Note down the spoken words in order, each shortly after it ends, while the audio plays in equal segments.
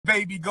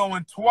baby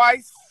going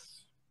twice.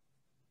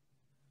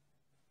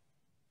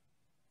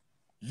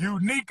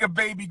 Unica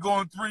baby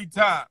going 3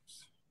 times.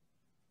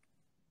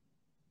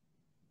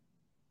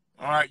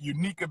 All right,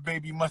 Unica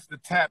baby must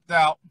have tapped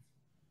out.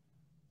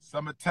 So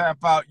I'm going to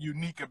tap out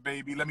Unica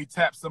baby. Let me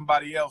tap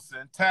somebody else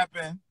in. Tap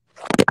in.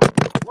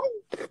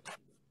 Woo.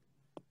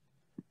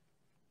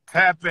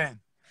 Tap in.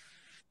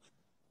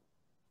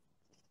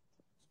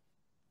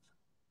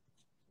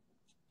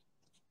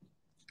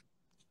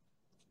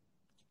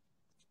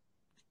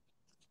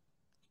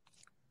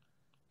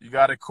 You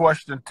got a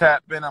question,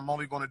 tap in. I'm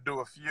only going to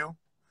do a few.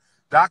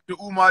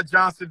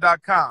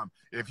 DrUmarJohnson.com.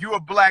 If you're a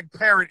black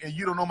parent and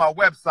you don't know my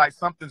website,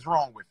 something's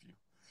wrong with you.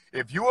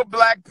 If you're a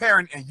black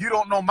parent and you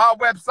don't know my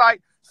website,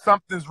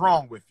 something's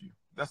wrong with you.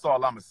 That's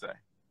all I'm going to say.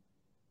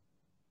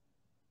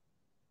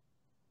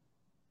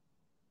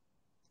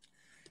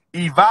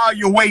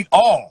 Evaluate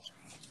all.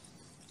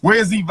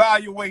 Where's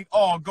evaluate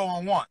all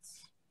going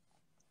once?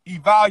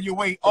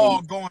 Evaluate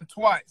all going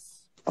twice.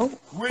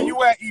 Where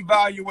you at,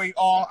 evaluate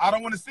all? I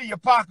don't want to see your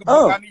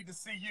pocketbook. I need to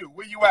see you.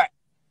 Where you at?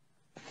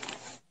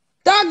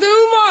 Dr.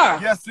 Umar.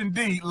 Yes,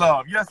 indeed,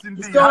 love. Yes,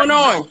 indeed. What's going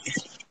on?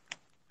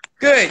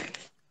 Good.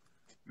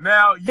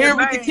 Now, here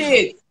with the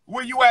kids.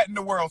 Where you at in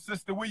the world,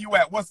 sister? Where you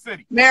at? What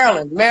city?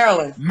 Maryland.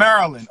 Maryland.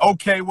 Maryland.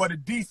 Okay, well, the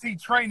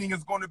DC training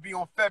is going to be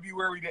on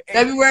February the 8th.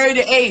 February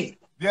the 8th.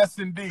 Yes,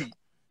 indeed.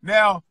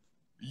 Now,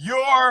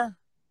 your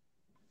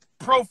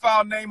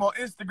profile name on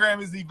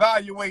Instagram is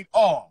Evaluate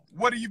All.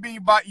 What do you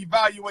mean by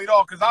Evaluate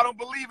All? Because I don't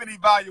believe in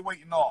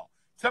evaluating all.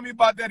 Tell me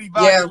about that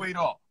Evaluate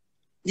All.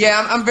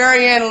 Yeah, I'm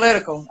very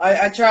analytical.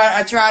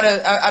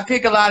 I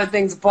pick a lot of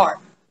things apart.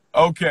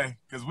 Okay,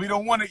 because we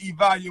don't want to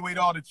evaluate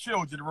all the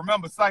children.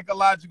 Remember,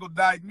 psychological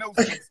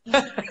diagnoses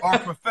are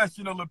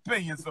professional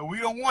opinions, so we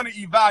don't want to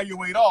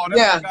evaluate all. That's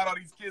why I got all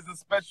these kids in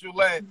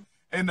special ed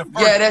in the first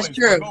place. Yeah, that's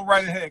true. So go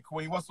right ahead,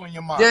 Queen. What's on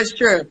your mind? That's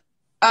true.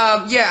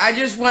 Yeah, I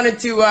just wanted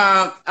to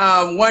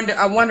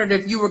I wondered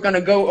if you were going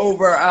to go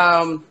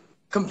over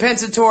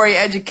compensatory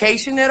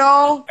education at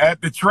all.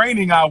 At the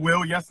training, I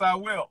will. Yes, I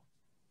will.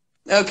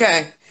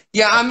 Okay.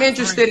 Yeah, I'm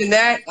interested in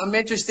that. I'm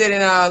interested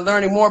in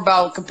learning more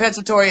about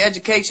compensatory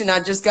education.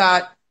 I just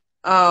got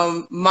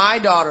my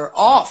daughter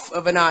off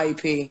of an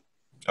IEP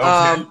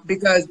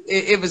because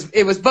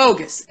it was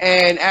bogus.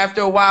 And after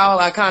a while,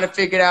 I kind of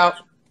figured out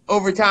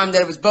over time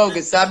that it was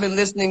bogus. So I've been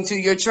listening to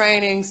your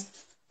trainings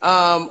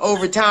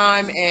over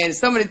time, and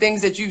some of the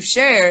things that you've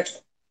shared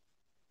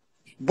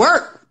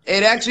work.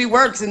 It actually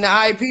works in the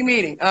IEP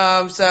meeting.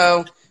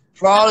 So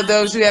for all of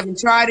those who haven't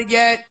tried it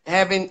yet,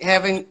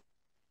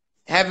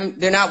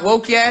 they're not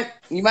woke yet,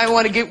 you might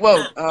want to get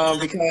woke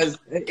because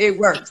it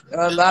works.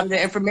 A lot of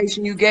the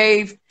information you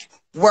gave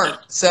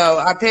worked. So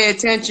I pay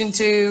attention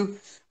to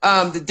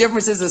the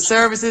differences of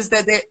services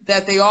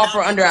that they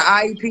offer under an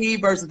IEP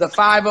versus the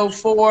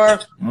 504.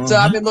 So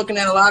I've been looking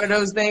at a lot of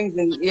those things,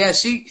 and yeah,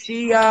 she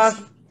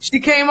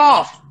came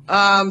off.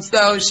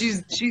 So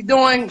she's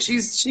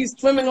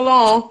swimming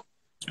along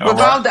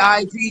without the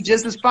IEP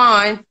just as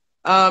fine.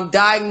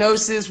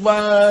 Diagnosis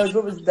was,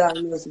 what was the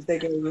diagnosis they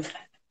gave me?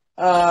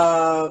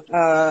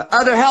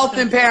 Other health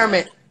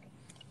impairment.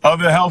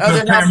 Other health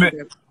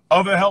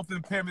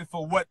impairment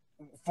for what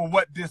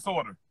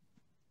disorder?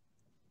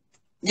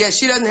 Yeah,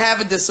 she doesn't have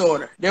a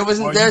disorder.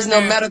 There's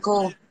no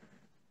medical.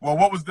 Well,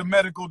 what was the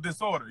medical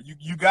disorder?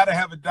 You got to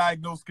have a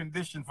diagnosed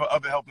condition for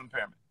other health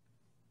impairment.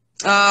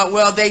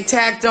 Well, they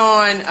tacked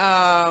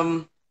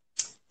on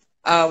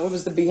what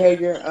was the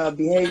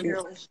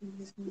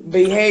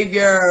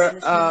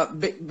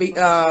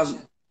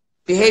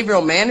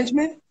behavioral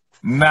management?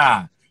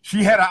 Nah.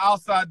 She had an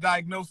outside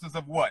diagnosis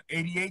of what?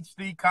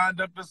 ADHD,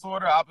 conduct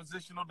disorder,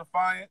 oppositional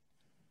defiant.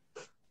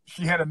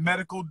 She had a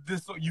medical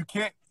disorder. You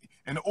can't,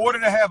 in order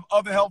to have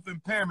other health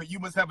impairment, you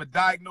must have a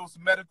diagnosed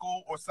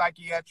medical or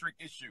psychiatric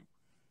issue.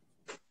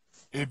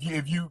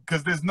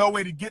 Because there's no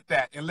way to get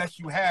that unless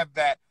you have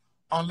that,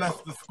 unless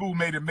the school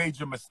made a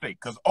major mistake.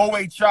 Because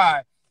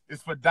OHI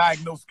is for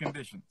diagnosed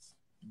conditions.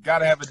 You got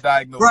to have a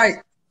diagnosis. Right.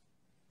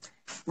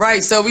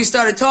 Right. So we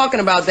started talking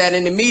about that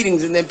in the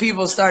meetings, and then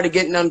people started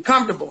getting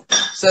uncomfortable.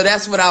 So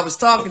that's what I was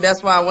talking.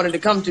 That's why I wanted to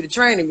come to the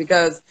training,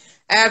 because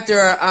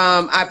after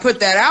I put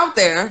that out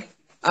there,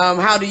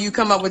 how do you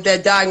come up with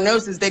that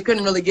diagnosis? They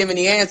couldn't really give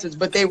any answers,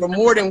 but they were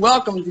more than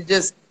welcome to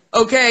just,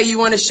 okay, you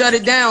want to shut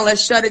it down?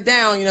 Let's shut it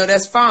down. You know,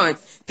 that's fine.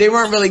 They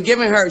weren't really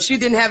giving her. She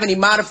didn't have any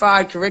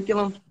modified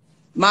curriculum,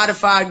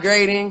 modified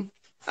grading.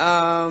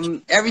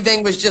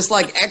 Everything was just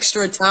like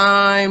extra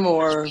time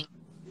or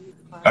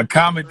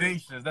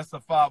accommodations. That's a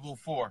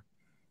 504.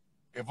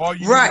 If all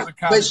you need is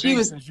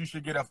accommodations, you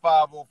should get a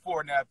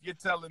 504. Now, if you're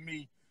telling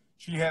me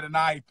she had an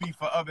IEP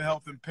for other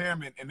health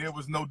impairment and there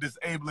was no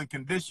disabling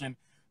condition,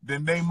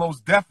 then they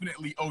most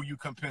definitely owe you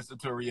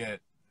compensatory ed.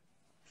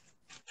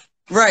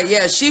 Right.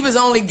 Yeah. She was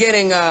only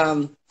getting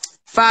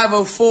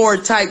 504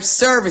 type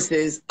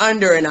services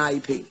under an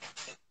IEP.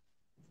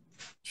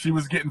 She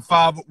was getting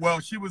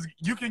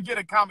you can get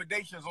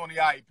accommodations on the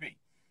IEP.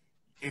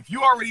 If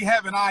you already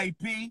have an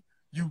IEP,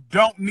 you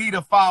don't need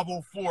a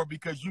 504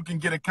 because you can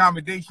get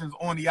accommodations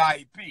on the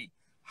IEP.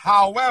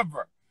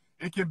 However,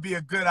 it can be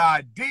a good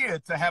idea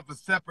to have a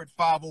separate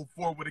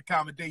 504 with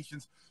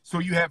accommodations so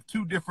you have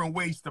two different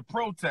ways to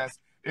protest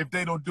if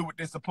they don't do what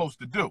they're supposed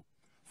to do.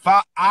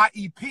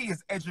 IEP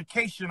is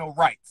educational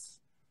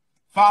rights.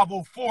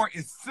 504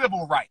 is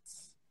civil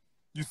rights.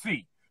 You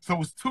see,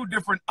 so it's two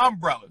different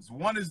umbrellas.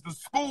 One is the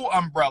school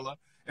umbrella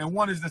and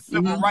one is the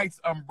civil rights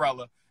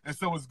umbrella. And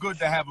so it's good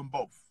to have them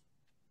both.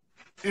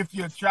 If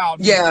your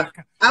child,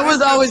 I was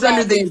always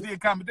under the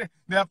accommodation.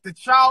 Now, if the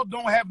child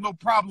don't have no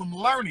problem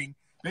learning,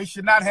 they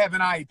should not have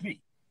an IEP.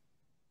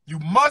 You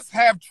must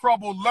have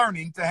trouble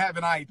learning to have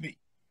an IEP.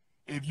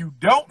 If you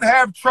don't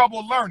have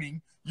trouble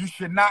learning, you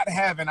should not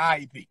have an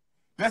IEP.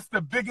 That's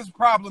the biggest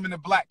problem in the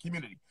black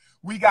community.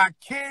 We got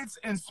kids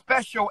in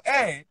special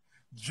ed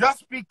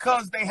just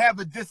because they have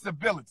a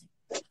disability.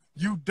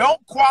 You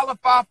don't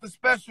qualify for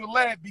special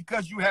ed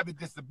because you have a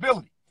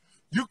disability.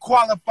 You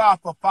qualify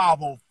for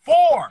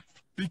 504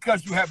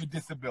 because you have a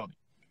disability.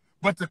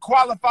 But to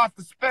qualify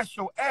for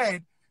special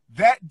ed,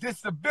 that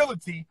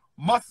disability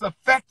must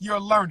affect your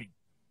learning.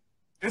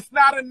 It's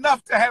not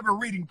enough to have a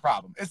reading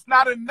problem. It's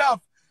not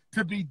enough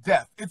to be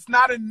deaf. It's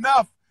not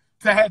enough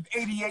to have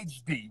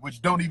ADHD,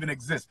 which don't even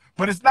exist.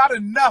 But it's not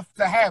enough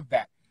to have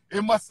that.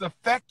 It must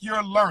affect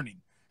your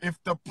learning. If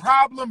the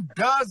problem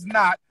does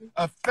not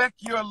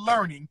affect your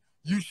learning,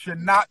 you should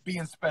not be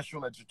in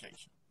special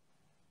education.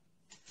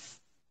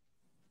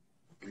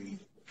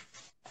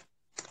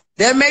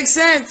 That makes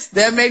sense.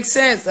 That makes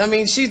sense. I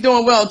mean, she's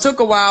doing well. It took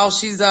a while.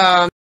 She's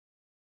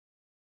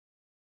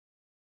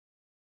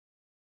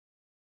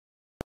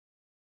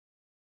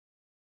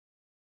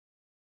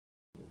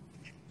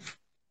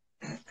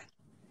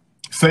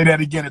Say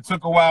that again. It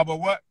took a while, but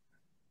what?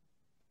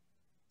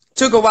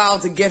 Took a while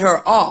to get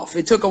her off.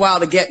 It took a while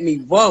to get me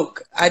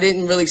woke. I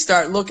didn't really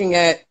start looking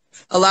at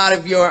a lot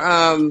of your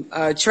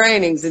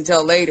trainings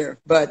until later,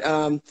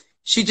 but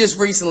she just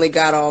recently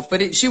got off.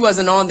 But she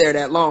wasn't on there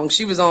that long.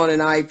 She was on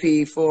an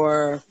IP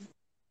for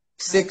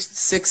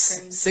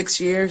six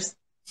years.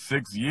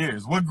 6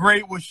 years. What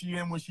grade was she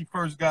in when she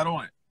first got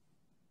on it?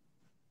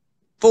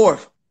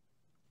 Fourth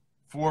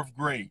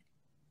grade.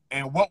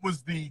 And what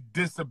was the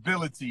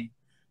disability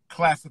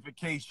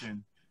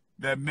classification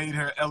that made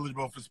her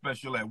eligible for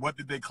special ed? What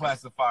did they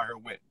classify her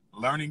with?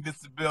 Learning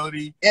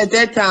disability? At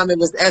that time, it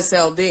was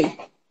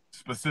SLD.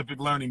 Specific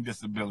learning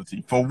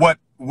disability. For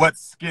what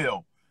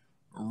skill?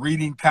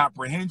 Reading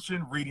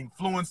comprehension, reading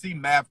fluency,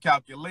 math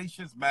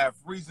calculations, math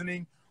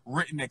reasoning,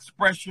 written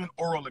expression,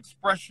 oral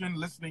expression,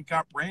 listening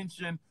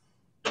comprehension.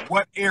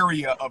 What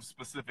area of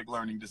specific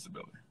learning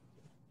disability?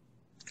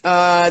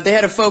 They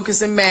had a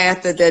focus in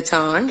math at that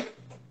time.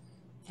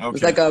 Okay. It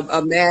was like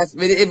a math.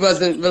 It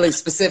wasn't really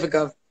specific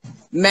of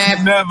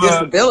math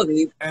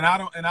disability. And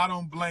I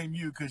don't blame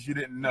you because you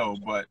didn't know,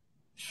 but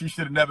she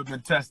should have never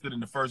been tested in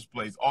the first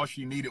place. All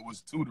she needed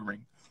was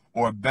tutoring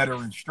or better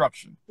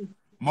instruction.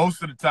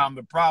 Most of the time,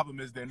 the problem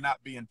is they're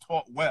not being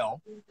taught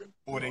well,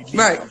 or they need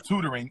some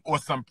tutoring or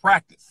some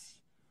practice.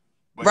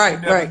 But she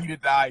never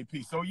needed the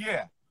IEP. So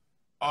yeah,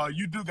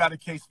 you do got a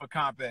case for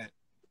comp ed.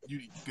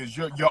 Because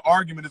your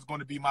argument is going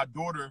to be my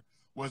daughter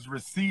was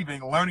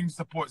receiving learning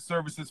support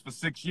services for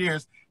 6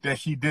 years that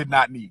she did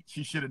not need.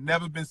 She should have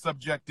never been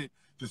subjected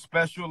to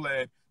special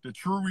ed. The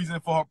true reason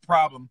for her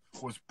problem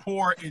was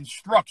poor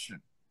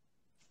instruction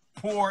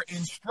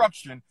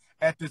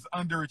at this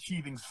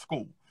underachieving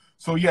school.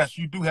 So yes,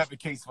 you do have a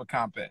case for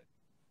comp ed.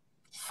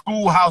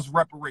 Schoolhouse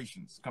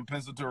reparations,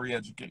 compensatory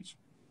education.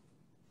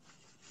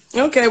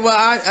 Okay, well,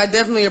 I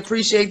definitely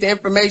appreciate the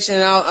information.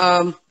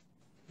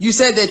 You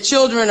said that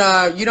children,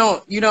 you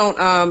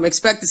don't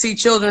expect to see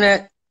children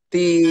at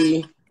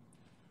the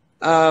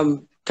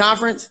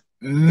conference.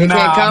 They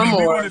can't come,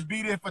 we're going to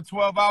be there for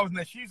 12 hours.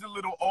 Now she's a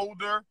little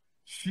older.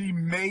 She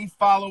may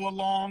follow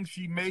along.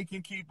 She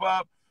can keep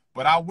up.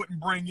 But I wouldn't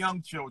bring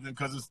young children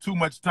because it's too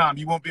much time.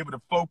 You won't be able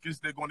to focus.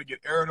 They're going to get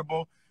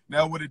irritable.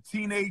 Now, with a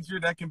teenager,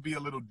 that can be a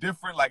little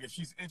different. Like if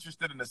she's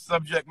interested in the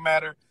subject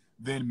matter,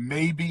 then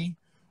maybe,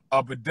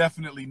 but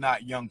definitely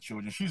not young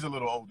children. She's a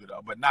little older,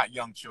 though, but not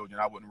young children.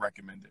 I wouldn't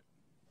recommend it.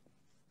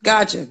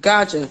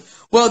 Gotcha.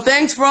 Well,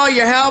 thanks for all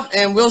your help,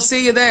 and we'll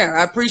see you there.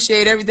 I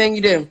appreciate everything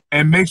you do.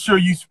 And make sure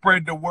you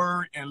spread the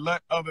word and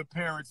let other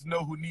parents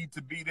know who need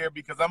to be there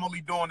because I'm only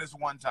doing this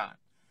one time.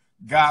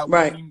 God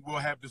willing, we'll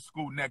have the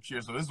school next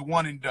year. So this is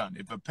one and done.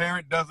 If a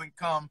parent doesn't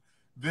come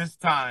this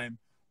time,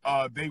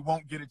 they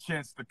won't get a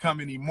chance to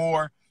come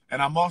anymore.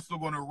 And I'm also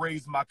going to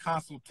raise my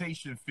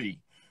consultation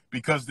fee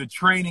because the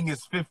training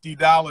is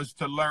 $50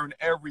 to learn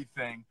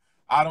everything.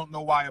 I don't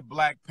know why a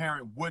black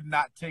parent would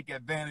not take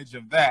advantage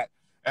of that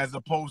as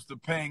opposed to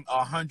paying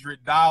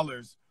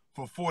 $100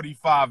 for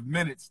 45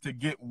 minutes to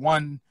get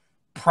one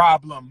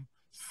problem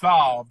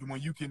solved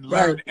when you can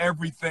learn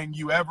everything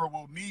you ever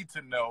will need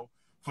to know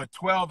for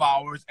 12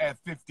 hours at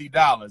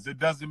 $50. It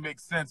doesn't make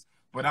sense,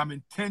 but I'm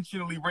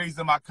intentionally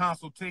raising my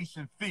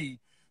consultation fee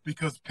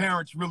because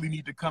parents really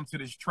need to come to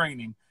this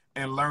training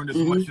and learn as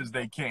much as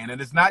they can.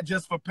 And it's not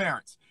just for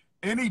parents.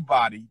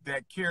 Anybody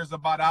that cares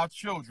about our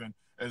children,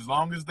 as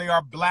long as they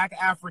are black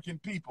African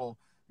people,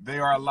 they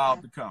are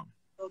allowed to come.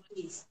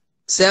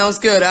 Sounds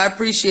good. I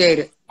appreciate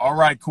it. All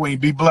right, Queen.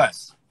 Be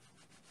blessed.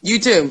 You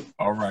too.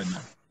 All right, now.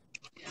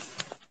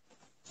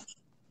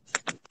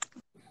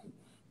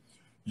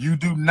 You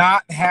do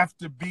not have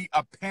to be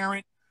a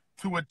parent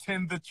to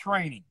attend the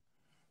training.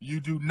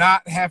 You do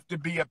not have to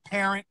be a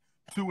parent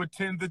to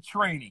attend the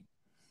training.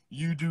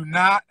 You do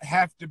not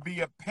have to be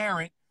a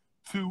parent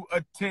to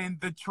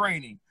attend the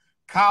training.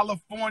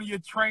 California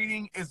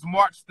training is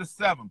March the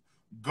 7th.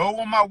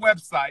 Go on my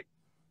website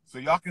so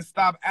y'all can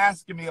stop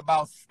asking me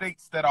about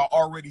states that are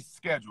already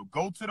scheduled.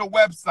 Go to the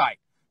website,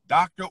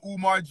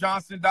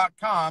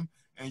 DrUmarJohnson.com,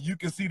 and you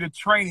can see the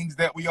trainings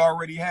that we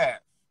already have.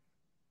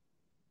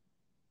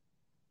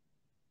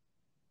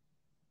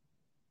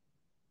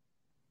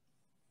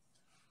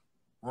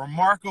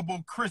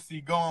 Remarkable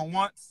Chrissy going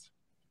once.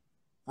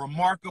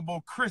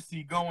 Remarkable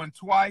Chrissy going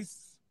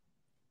twice.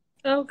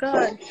 Oh,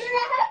 God.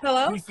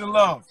 Hello? Peace and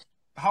love.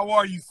 How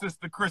are you,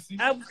 Sister Chrissy?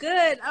 I'm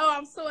good. Oh,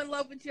 I'm so in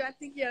love with you. I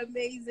think you're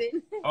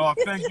amazing. Oh,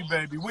 thank you,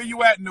 baby. Where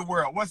you at in the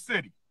world? What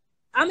city?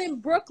 I'm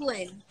in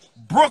Brooklyn.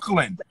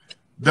 Brooklyn.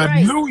 The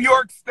Right. New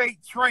York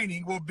State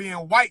training will be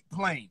in White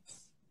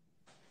Plains.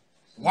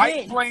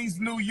 White Plains,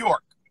 New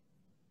York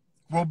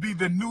will be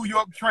the New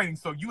York training.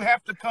 So you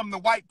have to come to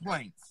White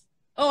Plains.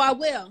 Oh, I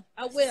will.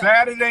 I will.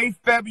 Saturday,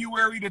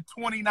 February the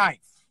 29th.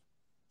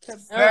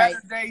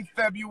 Saturday,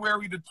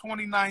 February the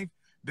 29th.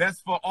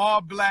 That's for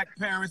all Black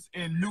parents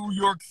in New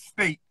York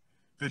State.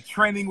 The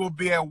training will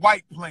be at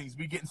White Plains.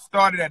 We're getting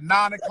started at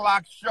 9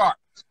 o'clock sharp.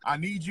 I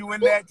need you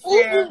in that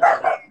chair,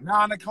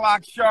 9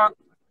 o'clock sharp,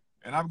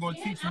 and I'm going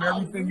to teach you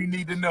everything you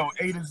need to know,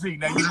 A to Z.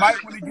 Now, you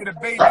might want to get a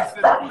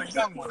babysitter for the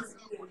young ones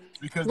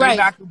because they're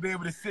not going to be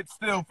able to sit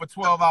still for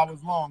 12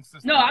 hours long,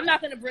 sister. No, I'm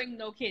not going to bring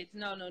no kids.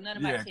 No, none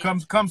of my kids. Yeah,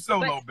 come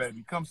solo,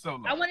 baby. Come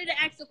solo. I wanted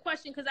to ask a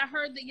question because I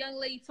heard the young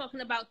lady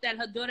talking about that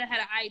her daughter had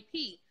an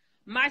IEP.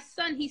 My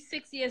son, he's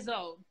 6 years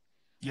old.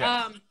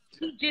 Yes.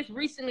 He just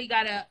recently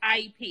got an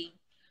IEP.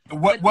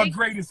 What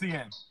grade is he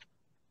in?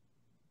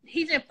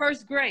 He's in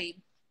first grade.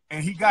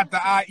 And he got the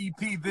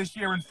IEP this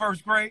year in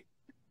first grade?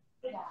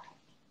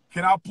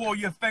 Can I pull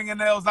your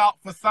fingernails out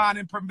for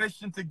signing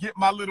permission to get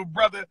my little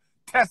brother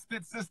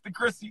tested, Sister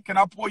Chrissy? Can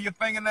I pull your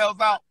fingernails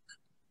out?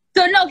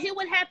 So no, here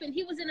what happened.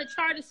 He was in a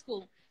charter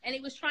school and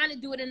he was trying to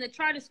do it in the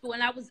charter school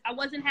and I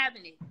wasn't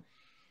having it.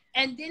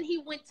 And then he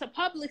went to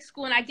public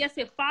school, and I guess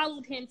it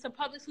followed him to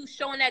public school,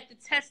 showing that the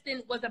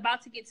testing was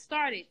about to get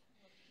started.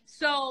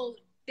 So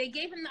they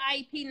gave him the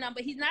IEP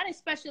number. He's not in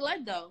special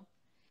ed, though.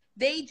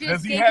 They just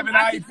Does he have an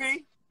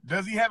IEP?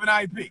 Does he have an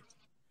IEP?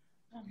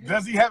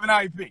 Does he have an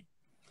IEP?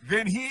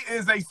 Then he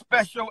is a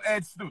special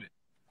ed student.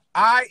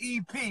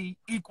 IEP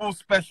equals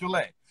special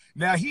ed.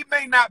 Now, he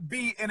may not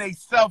be in a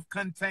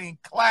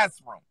self-contained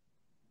classroom.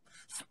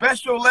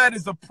 Special ed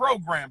is a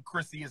program,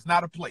 Chrissy. It's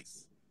not a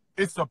place.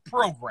 It's a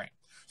program.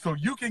 So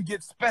you can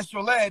get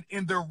special ed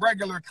in the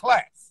regular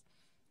class.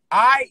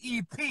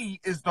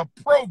 IEP is the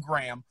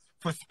program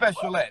for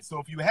special ed. So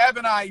if you have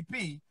an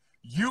IEP,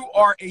 you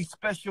are a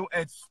special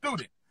ed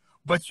student,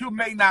 but you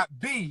may not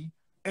be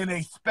in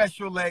a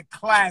special ed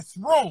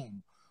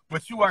classroom,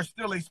 but you are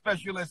still a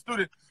special ed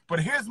student. But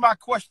here's my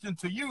question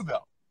to you,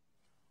 though.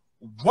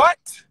 Why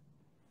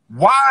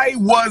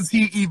was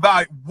he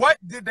evaluated? What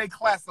did they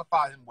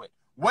classify him with?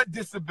 What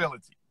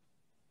disability?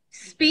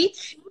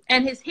 Speech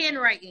and his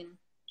handwriting.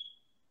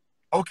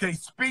 Okay,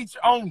 speech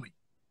only.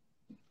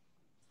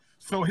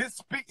 So his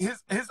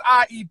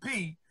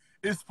IEP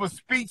is for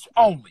speech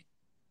only.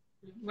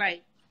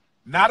 Right.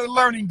 Not a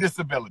learning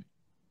disability.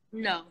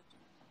 No.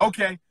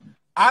 Okay,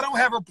 I don't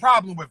have a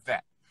problem with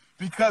that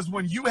because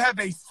when you have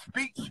a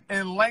speech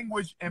and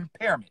language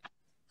impairment,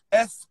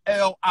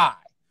 SLI,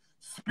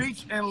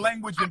 speech and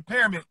language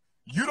impairment,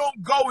 you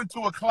don't go into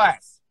a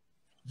class.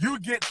 You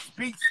get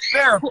speech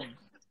therapy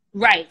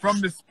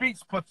from the speech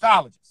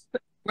pathologist.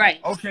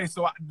 Right. Okay,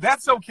 so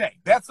that's okay.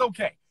 That's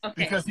okay.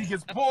 Because he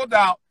gets pulled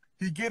out,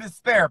 he gets his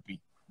therapy.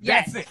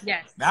 That's it.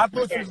 Yes. Now I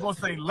thought you was going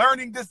to say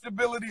learning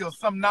disability or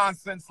some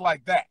nonsense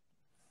like that.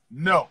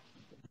 No.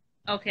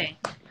 Okay.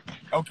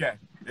 Okay.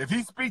 If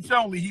he's speech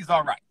only, he's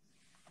all right.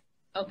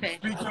 Okay.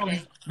 Speech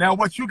only. Now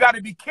what you got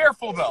to be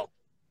careful, though,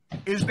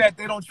 is that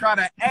they don't try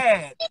to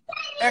add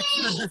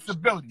extra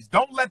disabilities.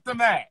 Don't let them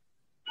add.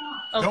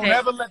 Don't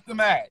ever let them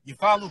add. You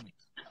follow me?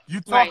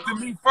 You talk to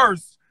me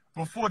first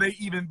before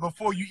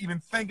you even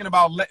thinking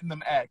about letting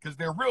them add, because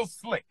they're real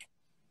slick.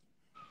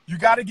 You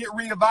got to get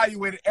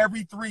reevaluated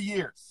every 3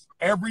 years.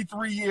 Every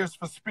 3 years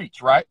for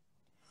speech, right?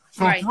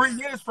 So 3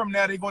 years from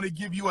now, they're going to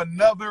give you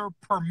another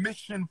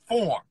permission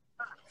form.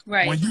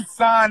 Right. When you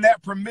sign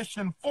that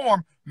permission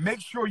form,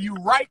 make sure you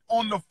write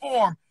on the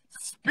form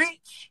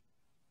speech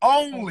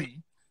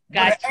only with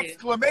an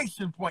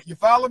exclamation point. You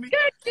follow me?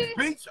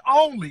 Speech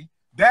only.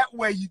 That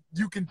way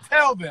you can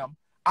tell them,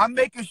 I'm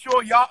making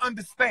sure y'all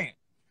understand.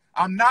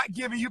 I'm not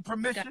giving you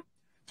permission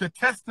to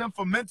test them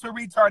for mental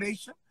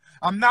retardation.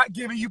 I'm not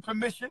giving you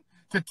permission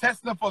to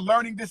test them for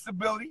learning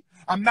disability.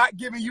 I'm not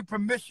giving you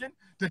permission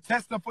to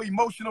test them for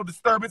emotional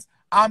disturbance.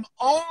 I'm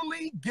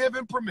only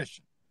giving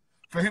permission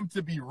for him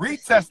to be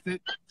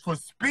retested for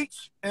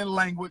speech and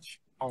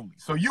language only.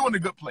 So you in a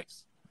good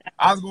place.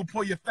 I was going to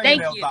pull your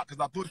fingernails out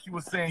because I thought you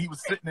were saying he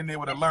was sitting in there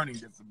with a learning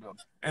disability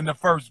in the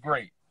 1st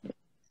grade.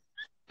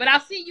 But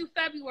I'll see you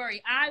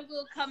February. I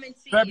will come and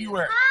see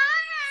February. you.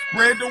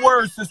 Spread the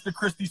word, Sister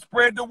Christy.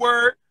 Spread the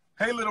word.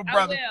 Hey, little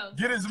brother.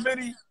 Get as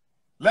many.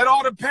 Let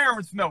all the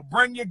parents know.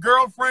 Bring your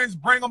girlfriends.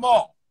 Bring them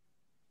all.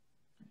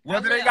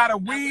 Whether they got a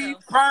weave,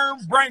 perm,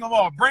 bring them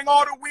all. Bring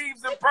all the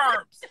weaves and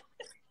perms.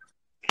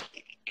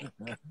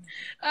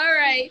 All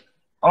right.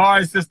 All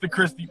right, Sister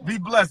Christy. Be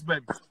blessed,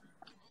 baby.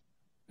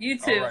 You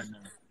too. All right,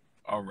 man.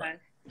 All right.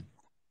 Bye.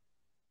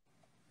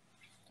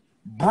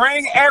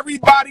 Bring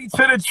everybody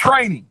to the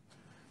training.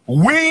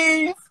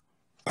 Weave,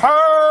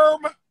 perm,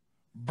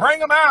 bring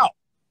them out.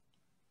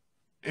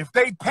 If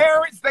they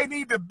parents, they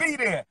need to be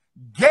there.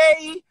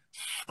 Gay,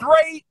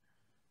 straight,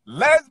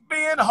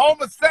 lesbian,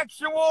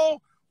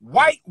 homosexual,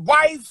 white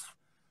wife,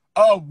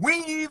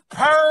 weave,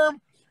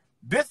 perm.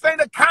 This ain't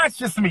a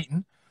conscious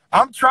meeting.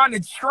 I'm trying to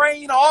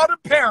train all the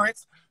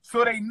parents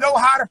so they know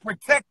how to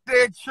protect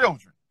their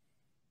children.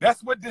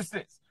 That's what this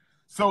is.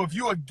 So if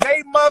you're a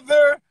gay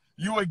mother,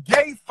 you're a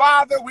gay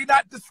father, we're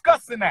not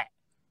discussing that.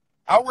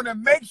 I want to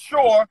make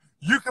sure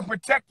you can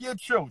protect your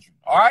children,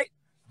 all right?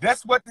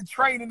 That's what the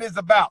training is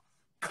about.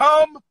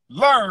 Come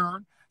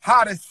learn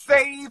how to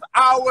save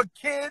our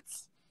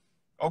kids,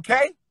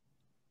 okay?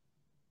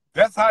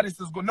 That's how this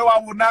is going. No, I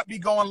will not be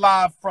going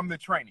live from the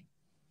training.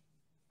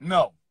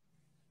 No.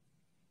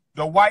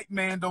 The white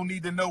man don't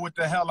need to know what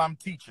the hell I'm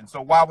teaching,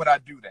 so why would I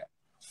do that?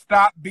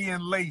 Stop being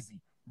lazy.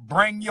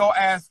 Bring your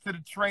ass to the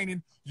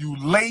training, you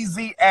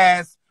lazy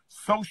ass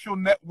social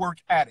network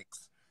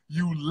addicts.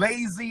 You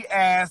lazy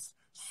ass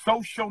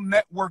social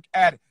network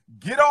addict.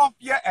 Get off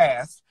your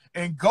ass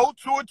and go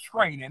to a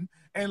training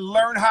and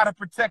learn how to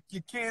protect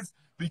your kids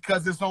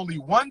because it's only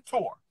one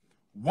tour.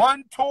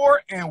 One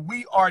tour and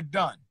we are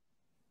done.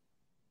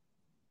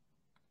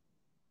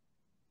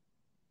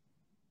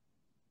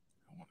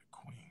 I want a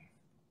queen.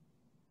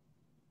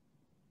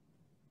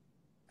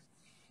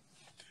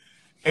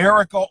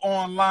 Erica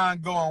online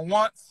going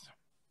once.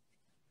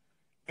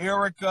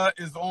 Erica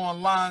is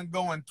online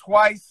going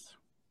twice.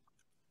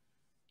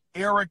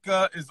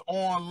 Erica is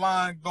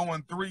online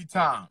going 3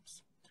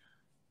 times.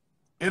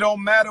 It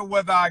don't matter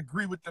whether I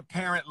agree with the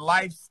parent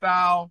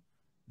lifestyle.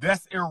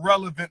 That's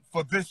irrelevant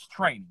for this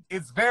training.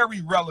 It's very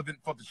relevant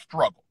for the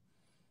struggle.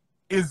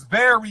 It's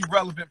very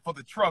relevant for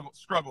the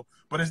struggle,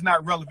 but it's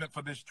not relevant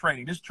for this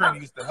training. This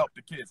training is to help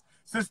the kids.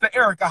 Sister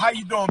Erica, how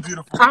you doing,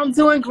 beautiful? I'm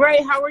doing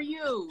great. How are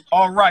you?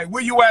 All right.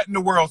 Where you at in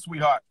the world,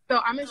 sweetheart? So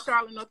I'm in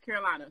Charlotte, North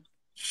Carolina.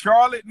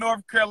 Charlotte,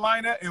 North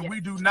Carolina, and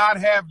we do not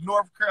have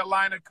North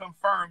Carolina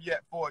confirmed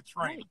yet for a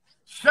training.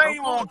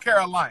 Shame on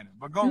Carolina,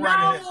 but go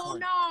right ahead.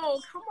 No,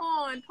 come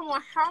on.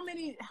 How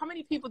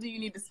many people do you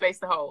need the space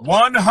to hold?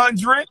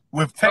 100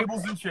 with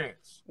tables and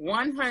chairs.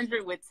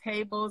 100 with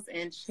tables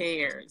and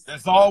chairs.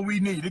 That's all we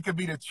need. It could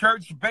be the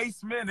church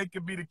basement. It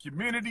could be the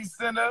community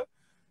center.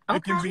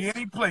 It can be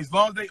any place,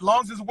 long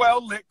as it's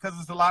well lit, because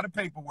it's a lot of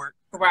paperwork.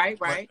 Right.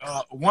 But,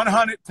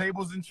 100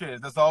 tables and chairs.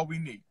 That's all we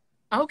need.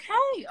 Okay.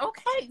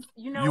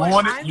 You know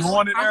what? You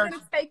want it, Eric? I'm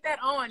going to take that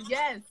on.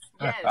 Yes.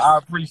 I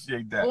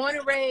appreciate that. Born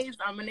and raised,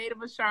 I'm a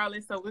native of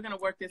Charlotte, so we're going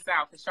to work this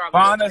out for Charlotte,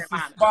 Find us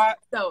a spot.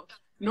 So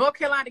North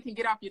Carolina can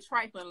get off your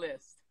trifling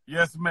list.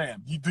 Yes,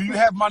 ma'am. Do you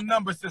have my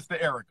number, Sister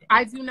Erica?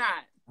 I do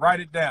not. Write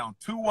it down.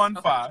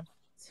 215.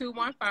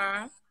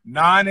 215.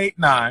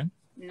 989.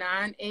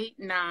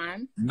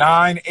 989.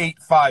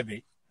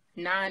 9858.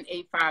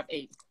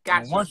 9858.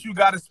 Gotcha. And once you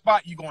got a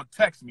spot, you're going to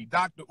text me.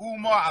 Dr.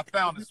 Umar, I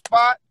found a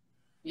spot.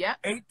 Yep.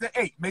 8 to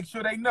 8. Make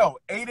sure they know.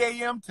 8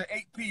 a.m. to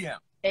 8 p.m.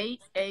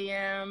 8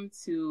 a.m.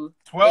 to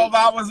 12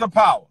 hours of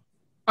power.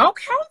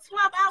 Okay,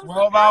 12 hours.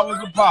 12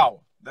 hours of power.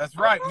 That's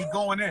right. We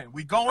going in.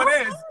 We going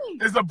in.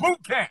 It's a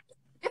boot camp.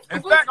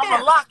 In fact, I'm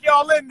gonna lock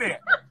y'all in there.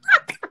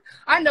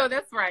 I know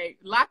that's right.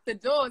 Lock the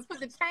doors. Put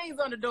the chains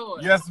on the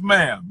doors. Yes,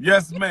 ma'am.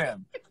 Yes,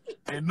 ma'am.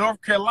 And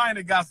North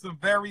Carolina got some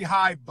very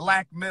high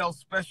black male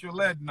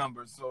special ed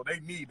numbers, so they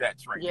need that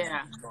training.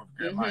 Yeah. North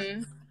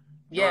Carolina.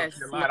 Yes.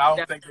 North Carolina. I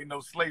don't think they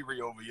know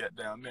slavery over yet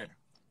down there.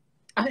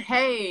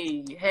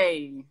 Hey.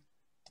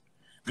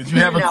 Did you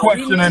have a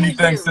question or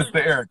anything, Sister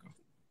Erica?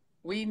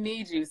 We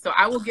need you. So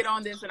I will get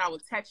on this and I will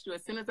text you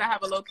as soon as I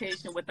have a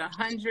location with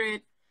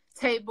 100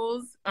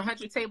 tables,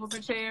 100 tables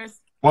and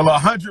chairs. Well,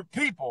 100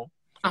 people.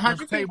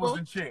 100 tables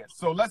and chairs.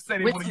 So let's say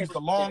they want to use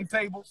the long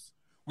tables.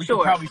 We can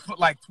probably put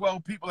like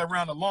 12 people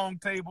around the long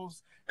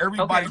tables.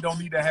 Everybody don't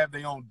need to have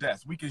their own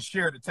desk. We can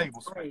share the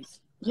table space.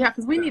 Yeah,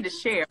 because we need to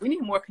share. We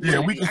need more community.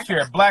 Yeah, we can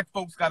share. Black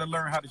folks got to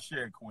learn how to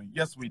share, Queen.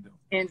 Yes, we do.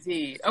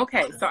 Indeed.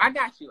 Okay, so I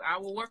got you. I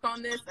will work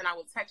on this and I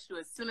will text you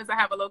as soon as I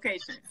have a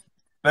location.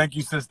 Thank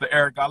you, Sister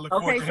Erica. I look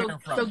forward to hearing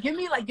from you. So give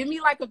me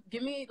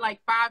like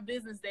 5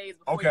 business days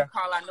before you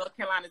call out North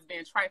Carolina's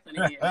being trifling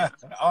again.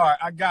 All right,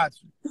 I got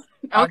you.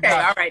 Okay,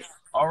 all right.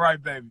 All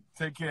right, baby.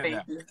 Take care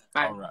now.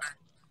 Bye. All right.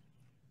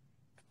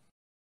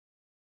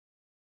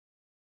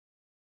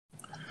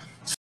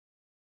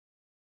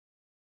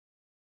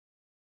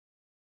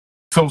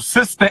 So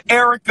Sister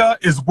Erica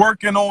is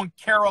working on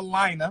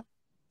Carolina.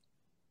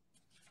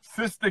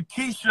 Sister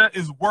Keisha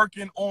is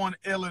working on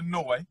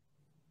Illinois.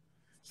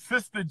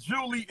 Sister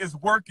Julie is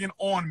working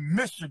on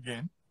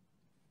Michigan.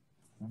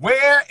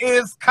 Where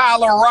is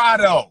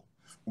Colorado?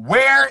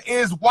 Where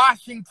is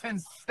Washington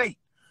State?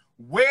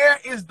 Where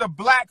is the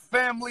black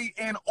family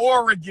in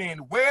Oregon?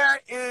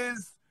 Where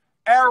is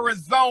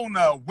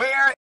Arizona?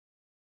 Where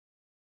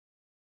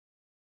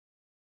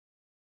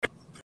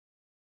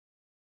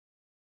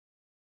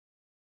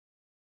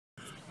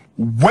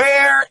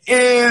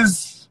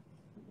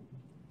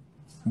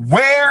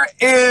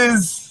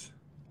is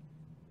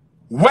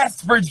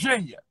West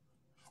Virginia?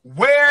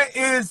 Where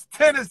is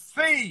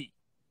Tennessee?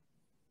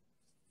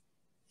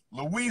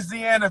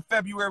 Louisiana,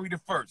 February the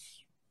 1st.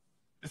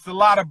 It's a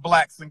lot of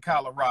blacks in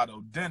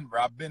Colorado. Denver,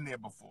 I've been there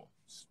before.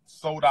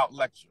 Sold out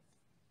lecture.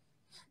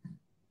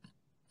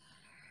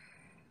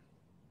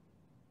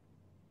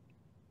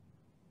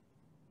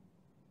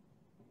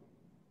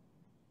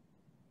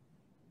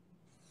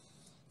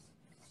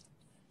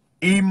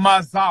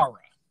 Imazara.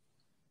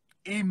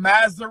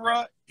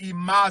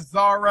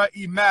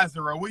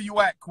 Where you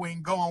at,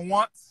 Queen? Going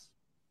once?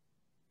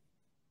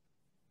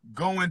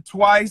 Going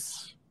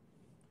twice?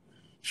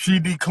 She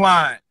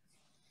declined.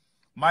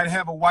 Might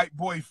have a white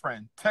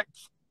boyfriend. Tap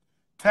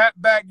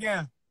back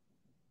in.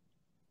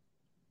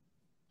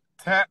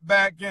 Tap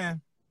back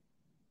in.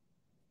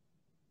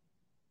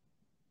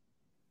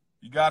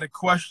 You got a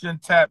question?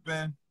 Tap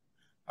in.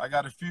 I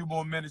got a few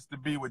more minutes to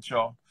be with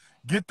y'all.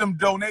 Get them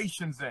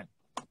donations in.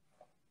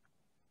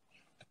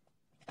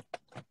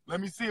 Let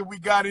me see if we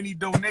got any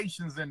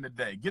donations in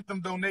today. Get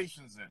them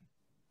donations in.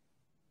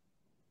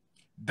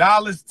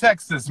 Dallas,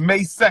 Texas,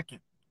 May 2nd.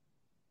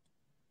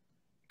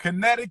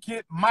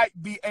 Connecticut might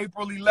be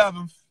April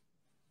 11th.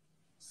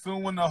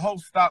 Soon when the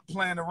hosts stop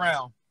playing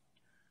around.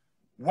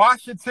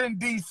 Washington,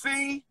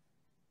 D.C.,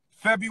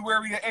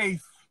 February the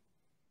 8th.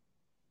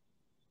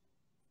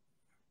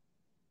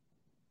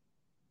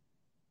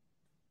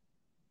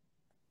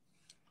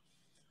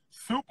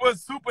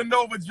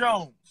 Supernova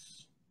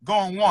Jones,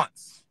 going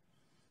once.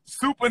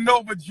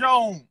 Supernova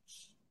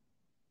Jones,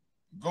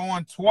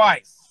 going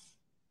twice.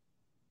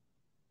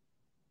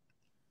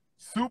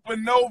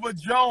 Supernova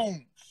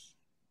Jones,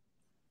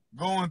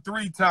 going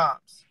 3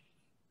 times.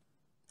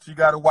 She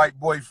got a white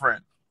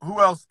boyfriend.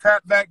 Who else?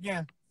 Tap back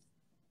in.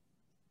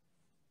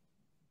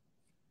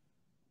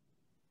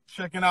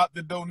 Checking out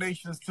the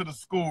donations to the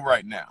school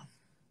right now.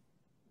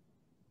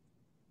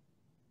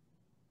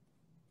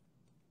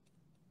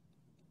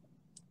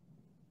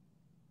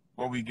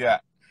 What we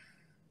got?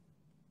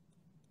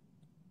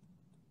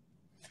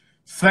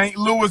 St.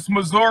 Louis,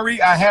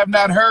 Missouri, I have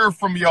not heard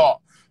from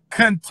y'all.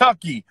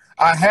 Kentucky,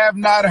 I have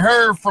not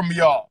heard from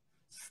y'all.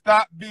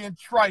 Stop being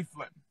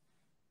trifling.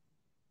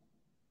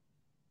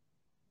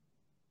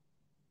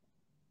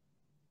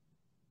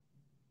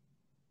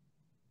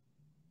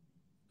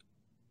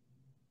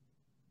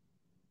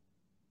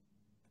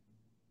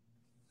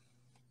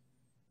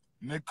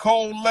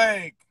 Nicole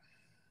Legg.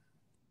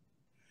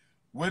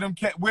 Where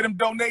them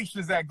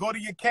donations at? Go to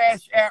your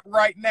Cash App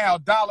right now.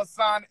 $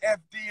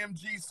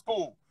 FDMG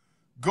School.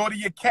 Go to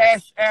your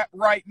Cash App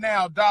right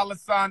now.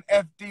 $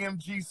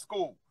 FDMG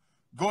School.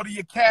 Go to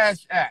your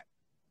Cash App.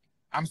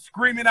 I'm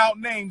screaming out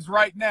names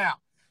right now.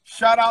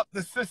 Shout out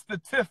to Sister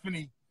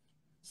Tiffany.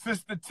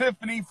 Sister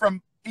Tiffany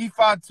from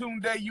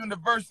Ifatunde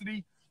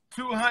University.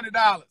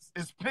 $200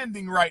 is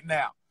pending right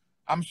now.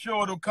 I'm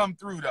sure it'll come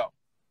through though.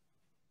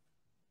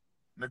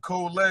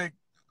 Nicole Legg,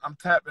 I'm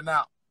tapping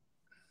out.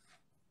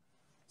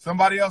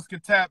 Somebody else can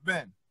tap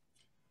in.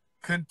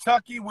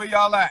 Kentucky, where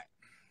y'all at?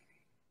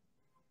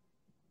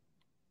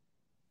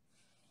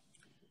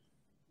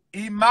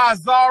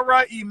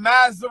 Imazara,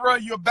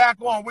 you're back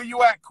on. Where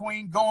you at,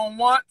 Queen? Going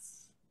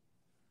once?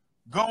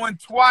 Going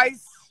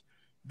twice?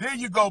 There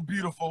you go,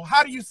 beautiful.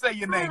 How do you say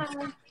your name?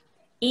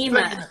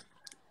 Imazara.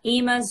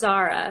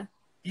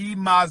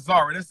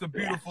 Imazara. That's a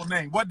beautiful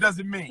name. What does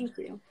it mean? Thank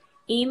you.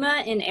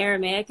 Ima in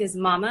Aramaic is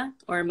mama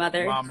or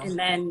mother. Mama. And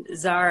then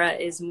Zara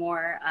is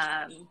more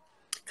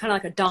kind of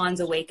like a dawn's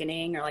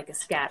awakening or like a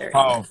scattering.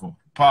 Powerful.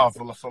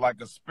 Powerful. So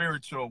like a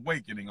spiritual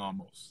awakening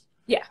almost.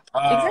 Yeah,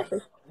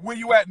 exactly. Where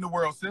you at in the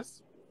world,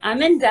 sis?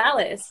 I'm in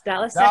Dallas,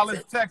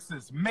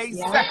 Texas. May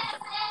 2nd.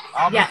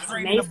 I'll be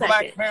training the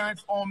black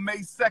parents on May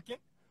 2nd.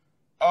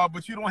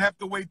 But you don't have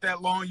to wait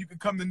that long. You can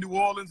come to New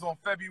Orleans on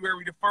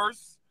February the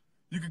 1st.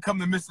 You can come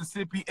to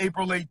Mississippi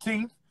April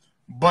 18th.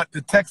 But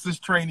the Texas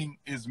training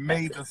is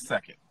May the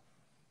 2nd.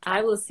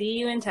 I will see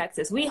you in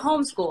Texas. We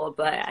homeschool,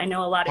 but I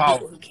know a lot of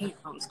people who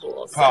can't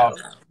homeschool. So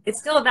it's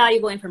still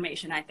valuable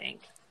information, I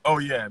think. Oh,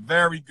 yeah.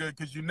 Very good.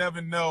 Because you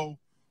never know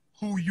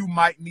who you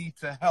might need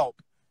to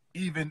help.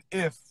 Even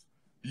if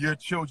your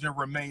children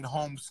remain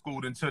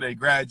homeschooled until they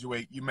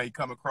graduate, you may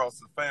come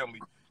across a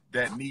family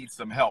that needs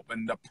some help.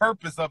 And the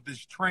purpose of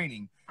this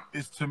training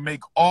is to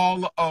make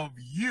all of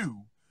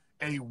you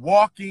a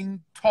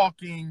walking,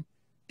 talking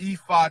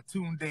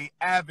Ifatunde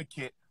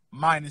advocate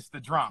minus the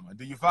drama.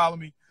 Do you follow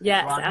me?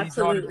 Yes, so I absolutely.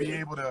 need y'all to be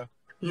able to,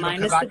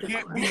 because I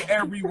can't be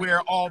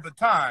everywhere all the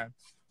time.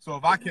 So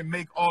if I can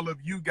make all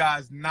of you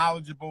guys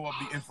knowledgeable of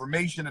the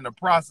information and the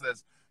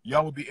process,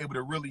 y'all will be able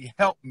to really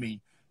help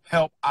me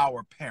help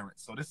our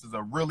parents. So this is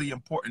a really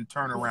important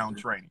turnaround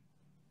training.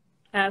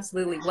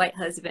 Absolutely. White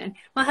husband.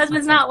 My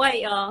husband's not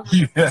white, y'all.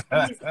 Yeah.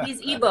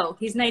 He's Igbo.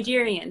 He's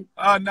Nigerian.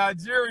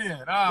 Nigerian.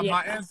 Yeah.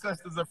 My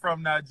ancestors are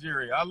from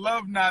Nigeria. I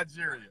love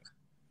Nigeria.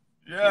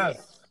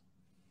 Yes.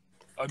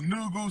 Yeah.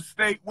 Enugu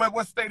State.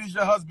 What state is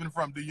your husband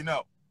from? Do you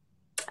know?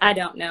 I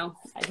don't know.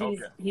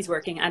 He's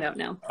working. I don't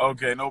know.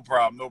 Okay, no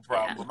problem. No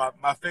problem. Yeah.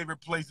 My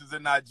favorite places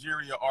in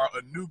Nigeria are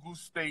Enugu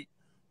State,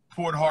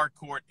 Port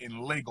Harcourt,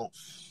 and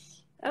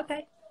Lagos.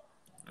 Okay.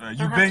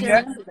 You been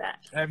yet?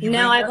 Have you?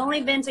 No, I've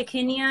only been to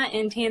Kenya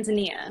and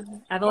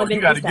Tanzania. I've only been.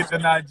 You got to get to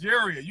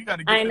Nigeria. You got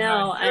to get to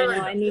Nigeria. I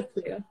know. I need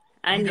to.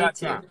 You got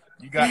time.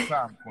 You got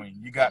time, Queen.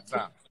 You got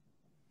time.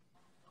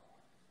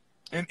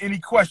 And any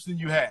question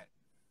you had?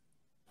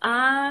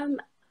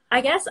 I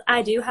guess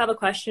I do have a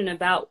question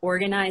about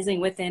organizing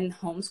within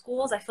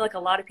homeschools. I feel like a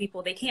lot of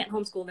people, they can't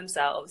homeschool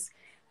themselves,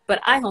 but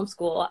I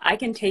homeschool. I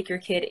can take your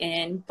kid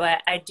in,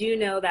 but I do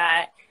know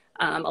that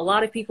a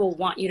lot of people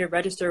want you to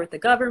register with the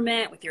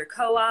government, with your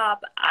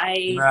co-op. I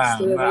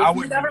stay away from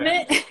the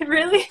government.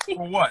 Really?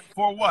 For what?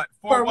 For what?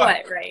 For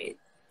what? Right.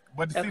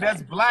 But see,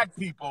 that's black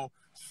people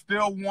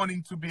still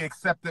wanting to be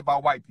accepted by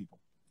white people.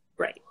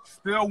 Right.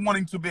 Still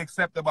wanting to be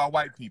accepted by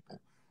white people.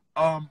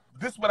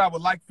 This is what I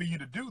would like for you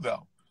to do,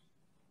 though.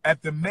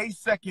 At the May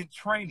 2nd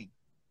training,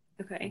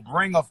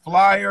 bring a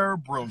flyer,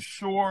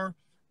 brochure,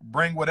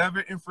 bring whatever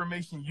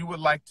information you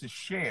would like to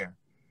share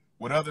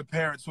with other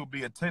parents who will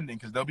be attending,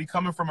 because they'll be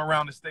coming from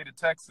around the state of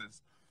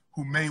Texas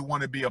who may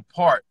want to be a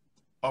part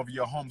of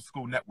your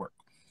homeschool network.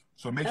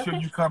 So make sure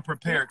you come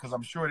prepared, because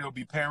I'm sure there'll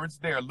be parents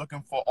there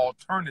looking for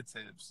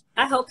alternatives.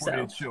 I hope for so.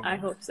 Their children. I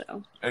hope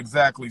so.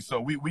 Exactly.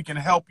 So we can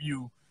help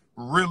you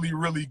really,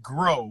 really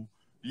grow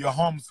your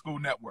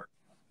homeschool network.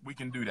 We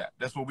can do that.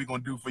 That's what we're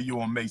going to do for you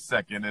on May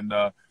 2nd. And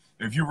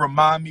if you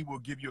remind me, we'll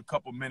give you a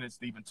couple minutes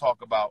to even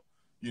talk about,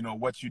 you know,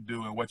 what you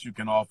do and what you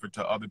can offer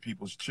to other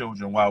people's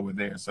children while we're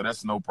there. So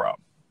that's no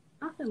problem.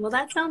 Awesome. Well,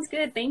 that sounds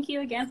good. Thank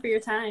you again for your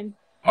time.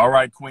 All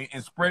right, Queen.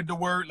 And spread the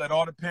word. Let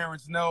all the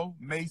parents know.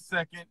 May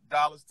 2nd,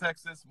 Dallas,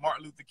 Texas,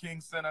 Martin Luther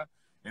King Center,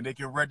 and they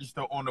can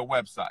register on the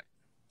website.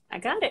 I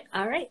got it.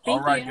 All right. Thank you. All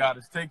right,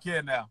 goddess. Take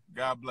care now.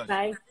 God bless you.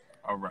 Bye.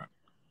 All right.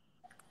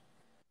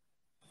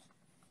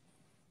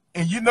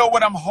 And you know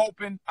what I'm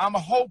hoping? I'm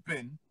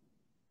hoping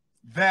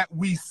that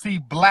we see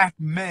black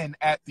men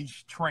at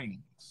these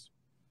trainings.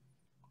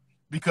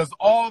 Because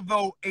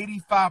although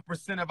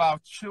 85% of our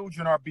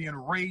children are being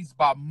raised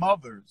by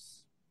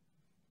mothers,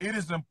 it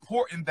is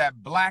important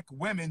that black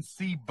women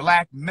see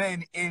black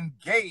men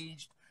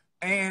engaged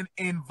and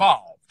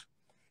involved.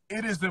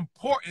 It is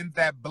important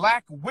that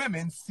black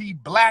women see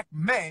black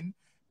men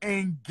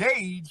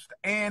engaged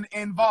and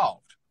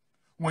involved.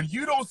 When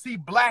you don't see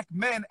black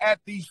men at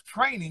these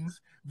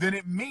trainings, then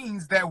it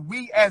means that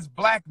we as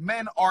black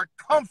men are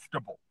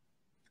comfortable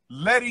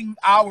letting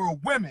our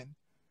women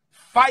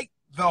fight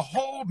the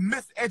whole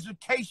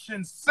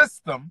miseducation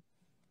system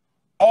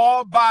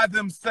all by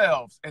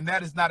themselves, and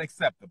that is not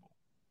acceptable.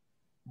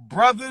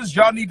 Brothers,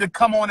 y'all need to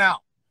come on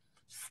out.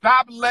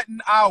 Stop letting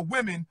our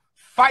women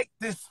fight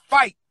this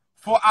fight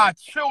for our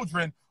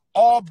children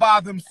all by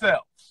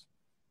themselves.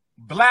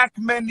 Black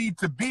men need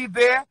to be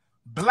there.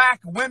 Black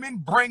women,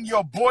 bring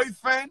your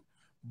boyfriend,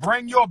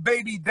 bring your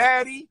baby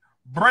daddy,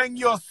 bring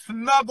your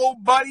snuggle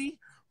buddy,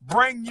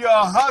 bring your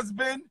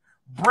husband,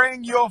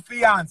 bring your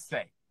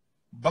fiance.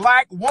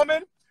 Black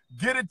woman,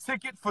 get a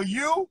ticket for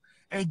you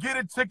and get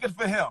a ticket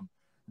for him.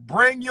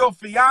 Bring your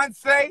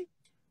fiance,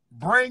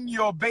 bring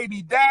your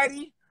baby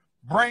daddy,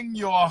 bring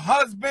your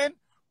husband,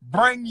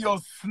 bring your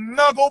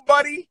snuggle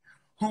buddy,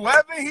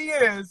 whoever he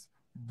is,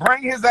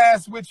 bring his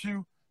ass with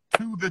you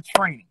to the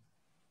training.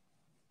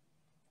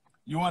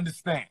 You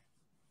understand?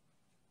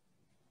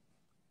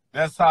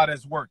 That's how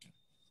that's working.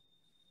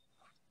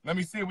 Let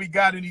me see if we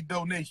got any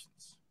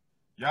donations.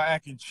 Y'all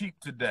acting cheap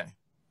today.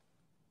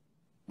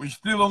 We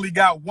still only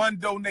got one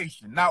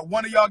donation. Not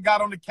one of y'all got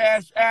on the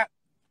Cash App.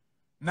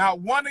 Not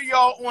one of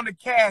y'all on the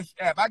Cash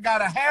App. I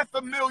got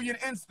 500,000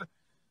 instant.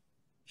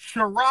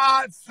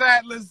 Sherrod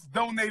Sadlers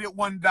donated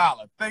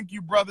 $1. Thank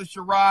you, brother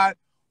Sherrod.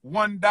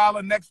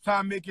 $1. Next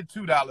time, make it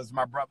 $2,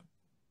 my brother.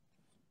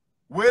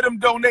 Where them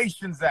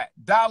donations at?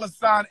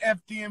 $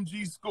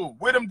 FDMG School.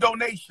 Where them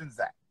donations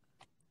at?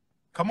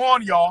 Come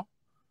on, y'all.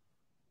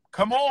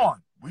 Come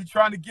on. We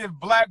trying to give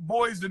black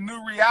boys a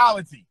new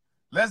reality.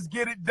 Let's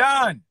get it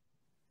done.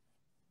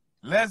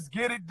 Let's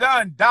get it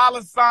done.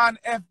 $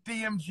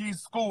 FDMG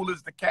School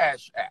is the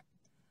Cash App.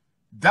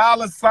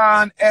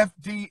 $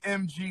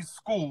 FDMG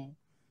School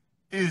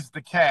is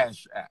the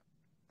Cash App.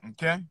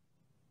 Okay?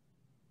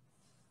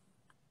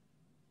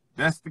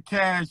 That's the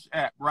Cash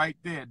App right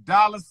there.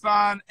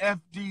 $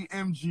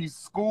 FDMG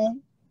School.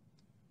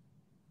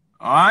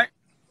 All right?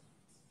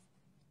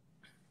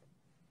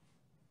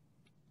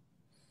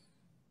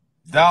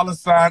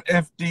 $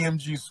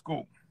 FDMG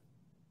School.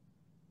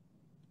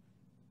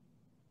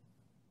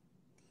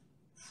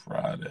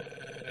 Fridays.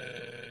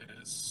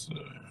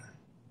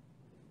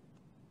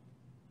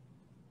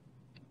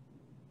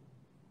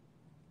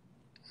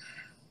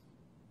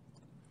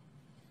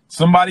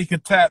 Somebody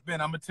could tap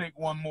in. I'm going to take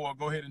one more.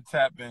 Go ahead and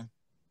tap in.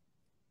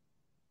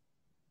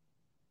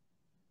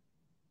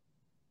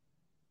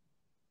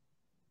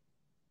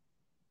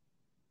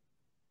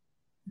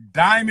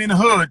 Diamond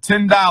Hood,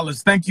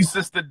 $10. Thank you,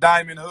 Sister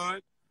Diamond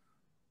Hood.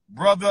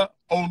 Brother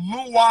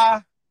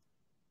Oluwa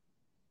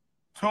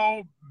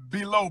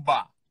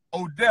Tobiloba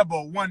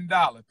Odebo,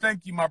 $1.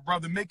 Thank you, my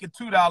brother. Make it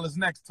 $2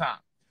 next time.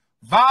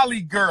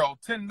 Volley Girl,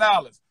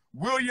 $10.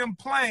 William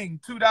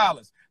Plain,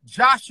 $2.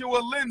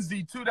 Joshua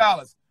Lindsay,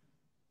 $2.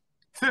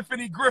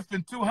 Tiffany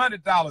Griffin,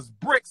 $200.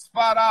 Bricks,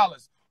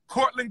 $5.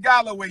 Cortland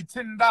Galloway,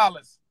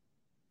 $10.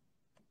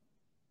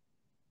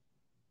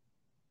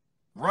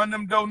 Run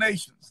them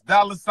donations. $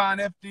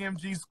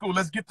 FDMG school.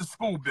 Let's get the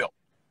school built.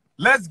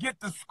 Let's get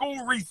the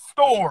school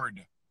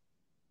restored.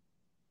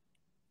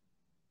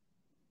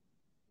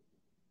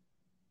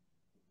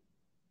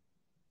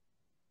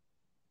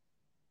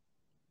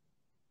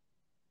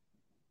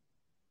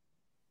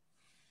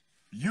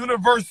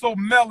 Universal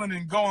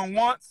Melanin going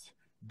once.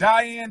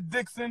 Diane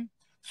Dixon.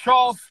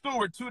 Charles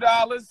Stewart,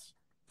 $2.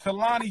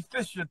 Talani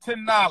Fisher,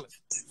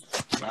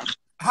 $10.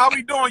 How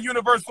we doing,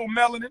 Universal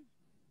Melanin?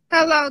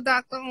 Hello,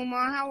 Dr.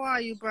 Umar. How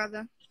are you,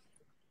 brother?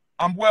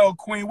 I'm well,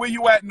 Queen. Where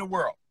you at in the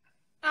world?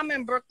 I'm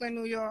in Brooklyn,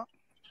 New York.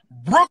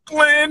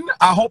 Brooklyn.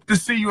 I hope to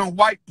see you in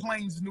White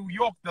Plains, New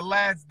York, the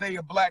last day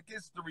of Black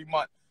History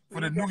Month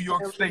for the New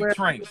York State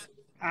training.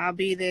 I'll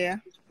be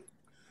there,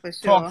 for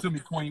sure. Talk to me,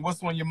 Queen.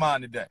 What's on your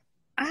mind today?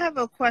 I have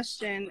a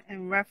question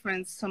in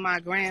reference to my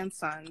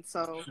grandson.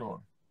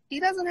 So he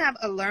doesn't have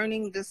a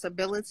learning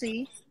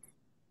disability.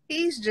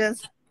 He's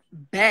just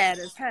bad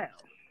as hell.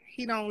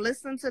 He don't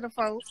listen to the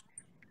folks.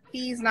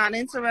 He's not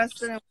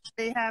interested in what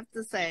they have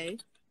to say,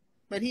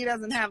 but he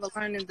doesn't have a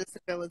learning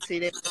disability.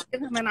 They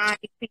give him an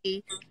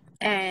IEP,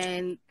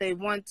 and they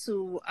want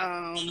to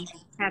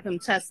have him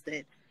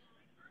tested.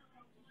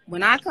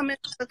 When I come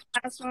into the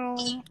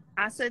classroom,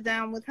 I sit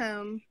down with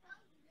him.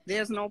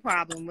 There's no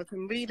problem with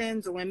him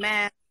reading, doing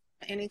math,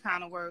 any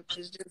kind of work.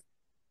 It's just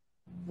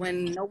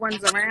when no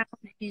one's around,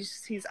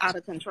 he's out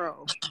of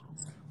control.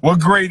 What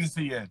grade is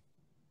he in?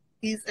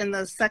 He's in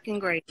the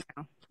 2nd grade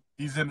now.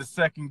 He's in the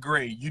 2nd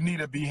grade. You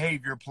need a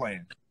behavior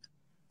plan.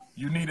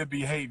 You need a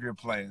behavior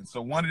plan. So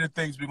one of the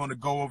things we're going to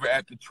go over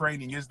at the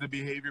training is the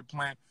behavior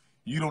plan.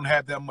 You don't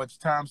have that much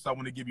time, so I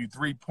want to give you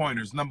 3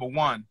 pointers. Number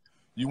one,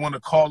 you want to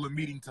call a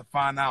meeting to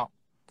find out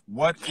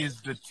what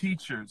is the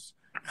teacher's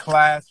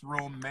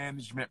classroom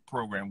management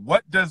program.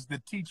 What does the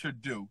teacher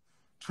do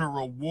to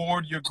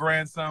reward your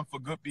grandson for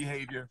good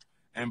behavior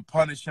and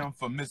punish him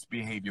for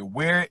misbehavior?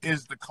 Where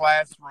is the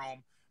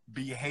classroom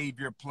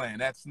behavior plan?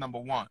 That's number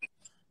one.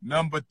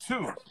 Number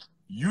two,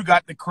 you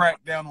got to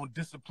crack down on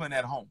discipline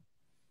at home,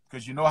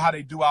 because you know how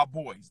they do our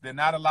boys. They're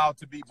not allowed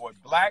to be boys.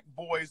 Black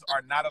boys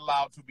are not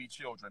allowed to be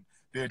children.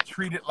 They're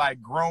treated like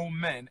grown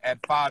men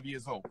at 5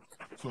 years old.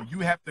 So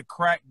you have to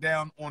crack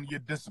down on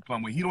your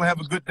discipline. When he don't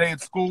have a good day at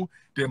school,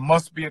 there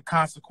must be a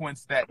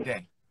consequence that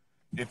day.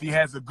 If he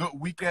has a good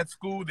week at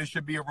school, there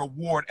should be a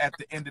reward at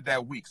the end of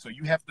that week. So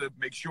you have to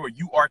make sure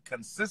you are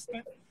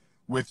consistent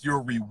with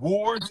your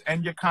rewards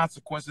and your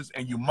consequences,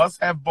 and you must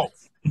have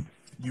both.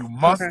 You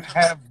must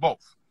have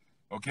both.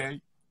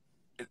 Okay?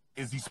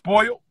 Is he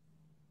spoiled?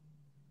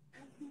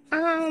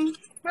 A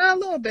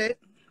little bit.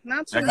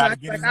 Not too much.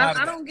 Like,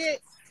 I don't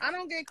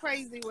get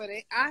crazy with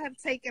it. I have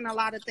taken a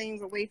lot of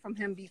things away from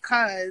him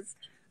because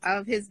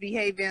of his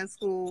behavior in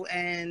school,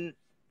 and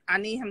I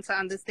need him to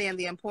understand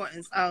the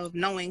importance of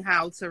knowing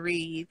how to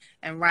read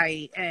and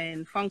write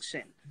and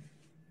function.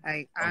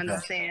 Like, I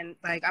understand.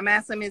 Like, I'm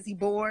asking him, is he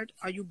bored?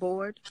 Are you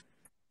bored?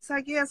 It's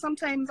like, yeah,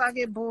 sometimes I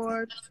get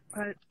bored,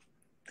 but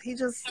he's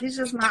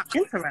just not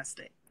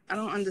interested. I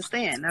don't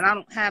understand, and I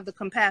don't have the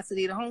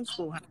capacity to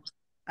homeschool him.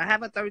 I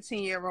have a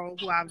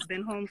 13-year-old who I've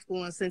been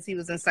homeschooling since he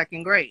was in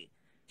 2nd grade.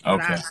 And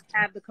I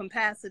have the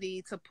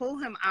capacity to pull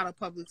him out of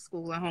public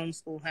school and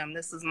homeschool him.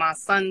 This is my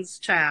son's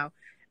child.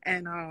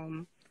 And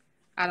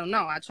I don't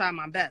know. I try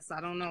my best.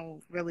 I don't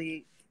know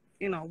really,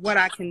 what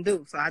I can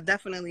do. So I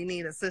definitely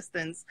need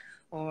assistance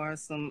or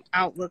some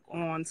outlook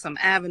on some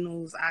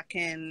avenues I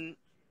can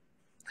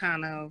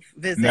kind of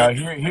visit. Now,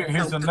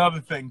 here's another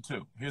thing,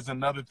 too.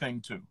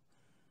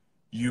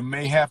 You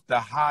may have to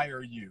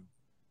hire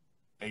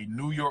a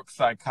New York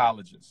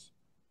psychologist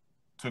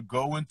to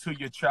go into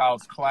your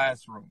child's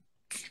classroom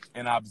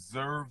and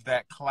observe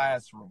that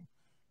classroom,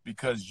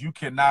 because you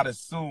cannot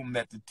assume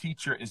that the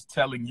teacher is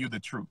telling you the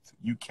truth.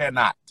 You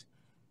cannot.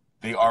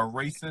 They are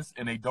racist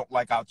and they don't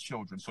like our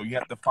children. So you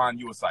have to find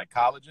you a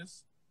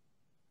psychologist,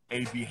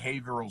 a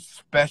behavioral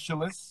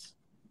specialist,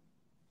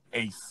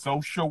 a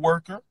social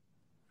worker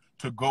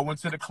to go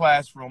into the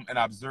classroom and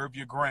observe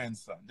your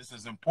grandson. This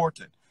is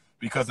important,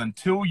 because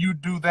until you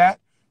do that,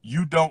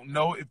 you don't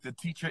know if the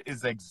teacher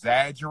is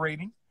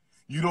exaggerating.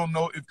 You don't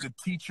know if the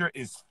teacher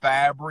is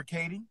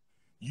fabricating.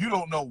 You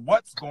don't know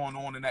what's going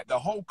on in that. The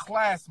whole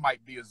class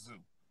might be a zoo.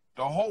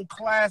 The whole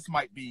class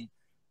might be,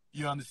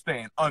 you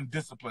understand,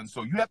 undisciplined.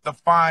 So you have to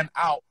find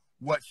out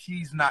what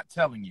she's not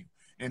telling you.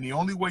 And the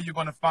only way you're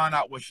going to find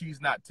out what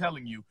she's not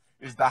telling you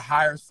is to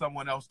hire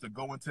someone else to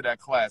go into that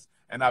class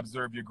and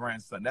observe your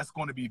grandson. That's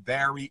going to be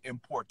very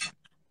important.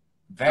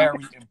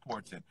 Very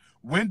important.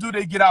 When do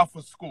they get out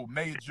for school?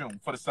 May or June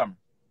for the summer?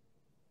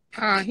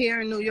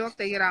 Here in New York,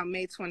 they get out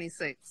May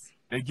 26th.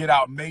 They get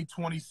out May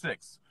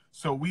 26th.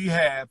 So we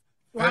have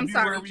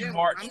February,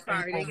 March,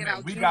 April,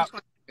 May. We got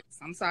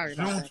I'm sorry.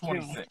 June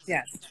 26th.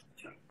 Yes.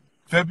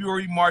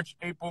 February, March,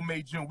 April,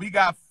 May, June. We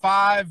got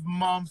 5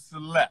 months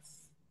left.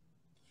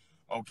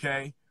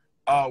 Okay.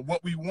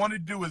 What we want to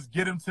do is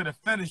get him to the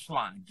finish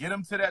line, get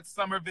him to that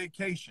summer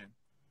vacation,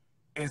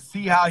 and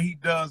see how he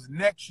does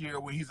next year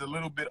when he's a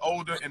little bit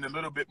older and a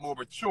little bit more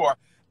mature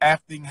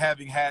after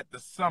having had the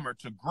summer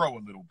to grow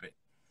a little bit.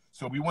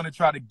 So we want to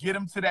try to get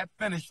him to that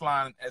finish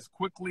line as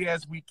quickly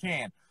as we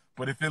can.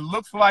 But if it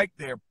looks like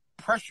they're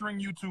pressuring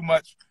you too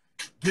much,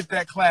 get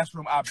that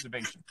classroom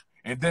observation.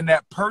 And then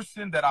that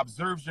person that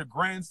observes your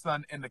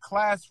grandson in the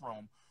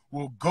classroom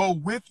will go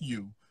with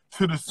you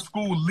to the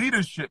school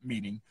leadership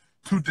meeting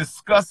to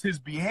discuss his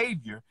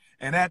behavior.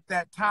 And at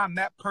that time,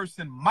 that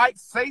person might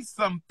say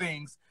some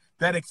things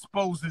that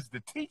exposes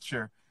the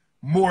teacher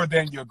more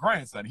than your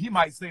grandson. He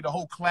might say the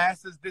whole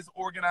class is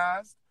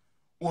disorganized,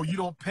 or you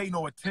don't pay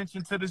no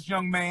attention to this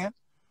young man,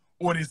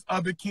 or there's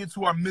other kids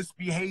who are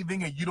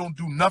misbehaving and you don't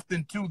do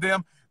nothing to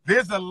them.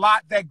 There's a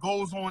lot that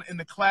goes on in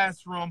the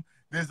classroom.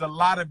 There's a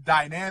lot of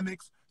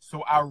dynamics.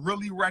 So I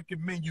really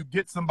recommend you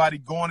get somebody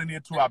going in there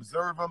to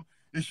observe them.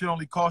 It should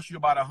only cost you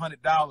about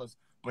 $100,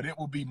 but it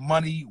will be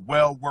money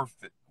well worth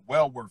it.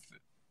 Well worth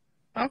it.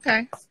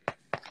 Okay.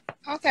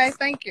 Okay,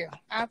 thank you.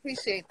 I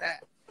appreciate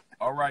that.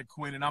 All right,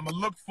 Queen. And I'm going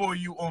to look for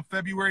you on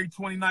February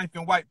 29th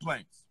in White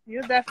Plains.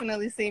 You'll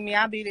definitely see me.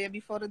 I'll be there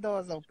before the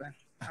doors open.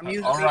 I'm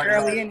usually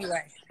early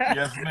anyway.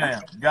 Yes,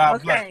 ma'am.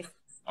 God bless.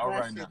 All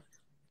right, now.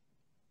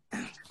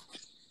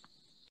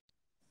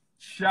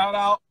 Shout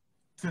out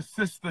to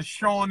Sister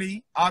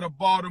Shawnee out of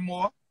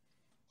Baltimore.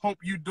 Hope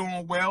you're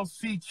doing well.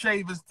 C.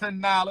 Chavez,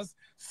 $10.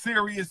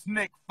 Serious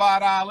Nick,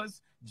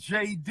 $5.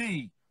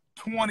 JD,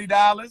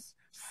 $20.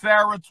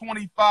 Sarah,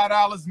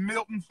 $25.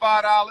 Milton,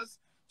 $5.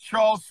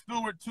 Charles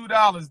Stewart,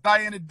 $2.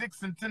 Diana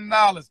Dixon,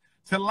 $10.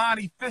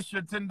 Talani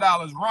Fisher,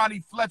 $10.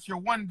 Ronnie Fletcher,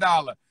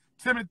 $1.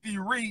 Timothy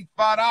Reed,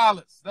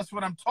 $5. That's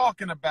what I'm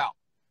talking about.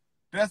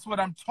 That's what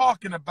I'm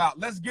talking about.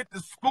 Let's get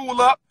the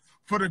school up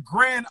for the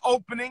grand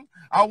opening.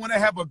 I want to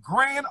have a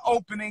grand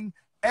opening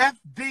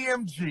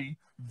FDMG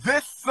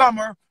this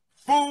summer.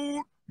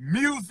 Food,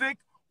 music,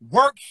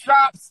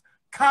 workshops,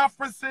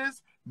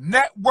 conferences,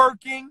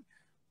 networking,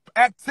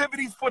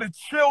 activities for the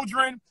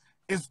children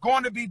is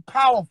going to be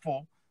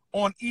powerful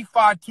on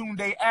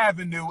Ifatunde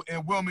Avenue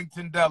in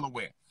Wilmington,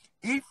 Delaware.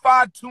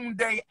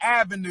 Ifatunde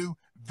Avenue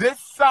this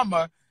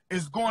summer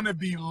is going to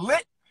be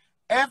lit.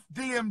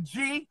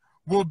 FDMG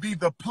will be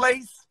the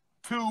place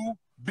to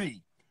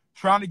be.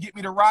 Trying to get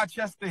me to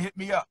Rochester, hit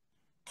me up.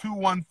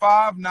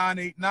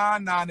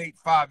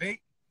 215-989-9858.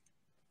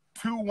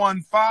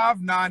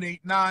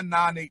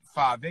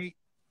 215-989-9858.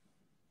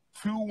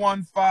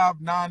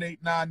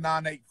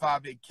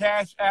 215-989-9858.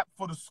 Cash app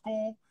for the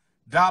school,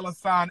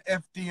 $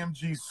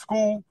 FDMG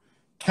school.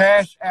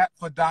 Cash app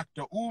for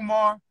Dr.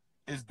 Umar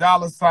is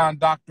 $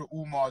 Dr.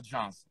 Umar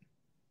Johnson.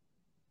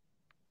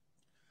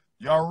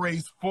 Y'all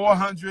raised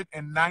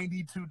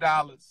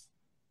 $492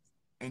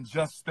 in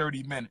just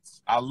 30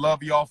 minutes. I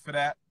love y'all for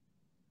that.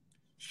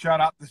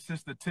 Shout out to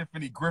Sister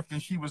Tiffany Griffin.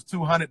 She was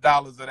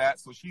 $200 of that,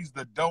 so she's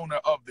the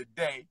donor of the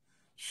day.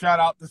 Shout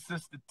out to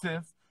Sister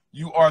Tiff.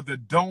 You are the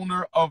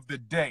donor of the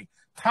day.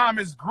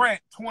 Thomas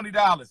Grant,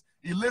 $20.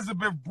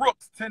 Elizabeth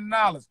Brooks,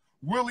 $10.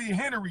 Willie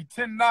Henry,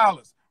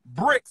 $10.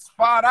 Bricks,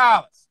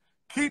 $5.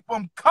 Keep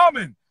them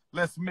coming.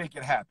 Let's make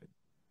it happen.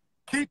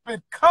 Keep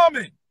it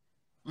coming.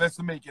 Let's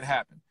make it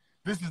happen.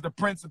 This is the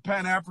Prince of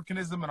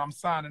Pan-Africanism, and I'm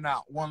signing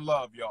out. One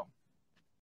love, y'all.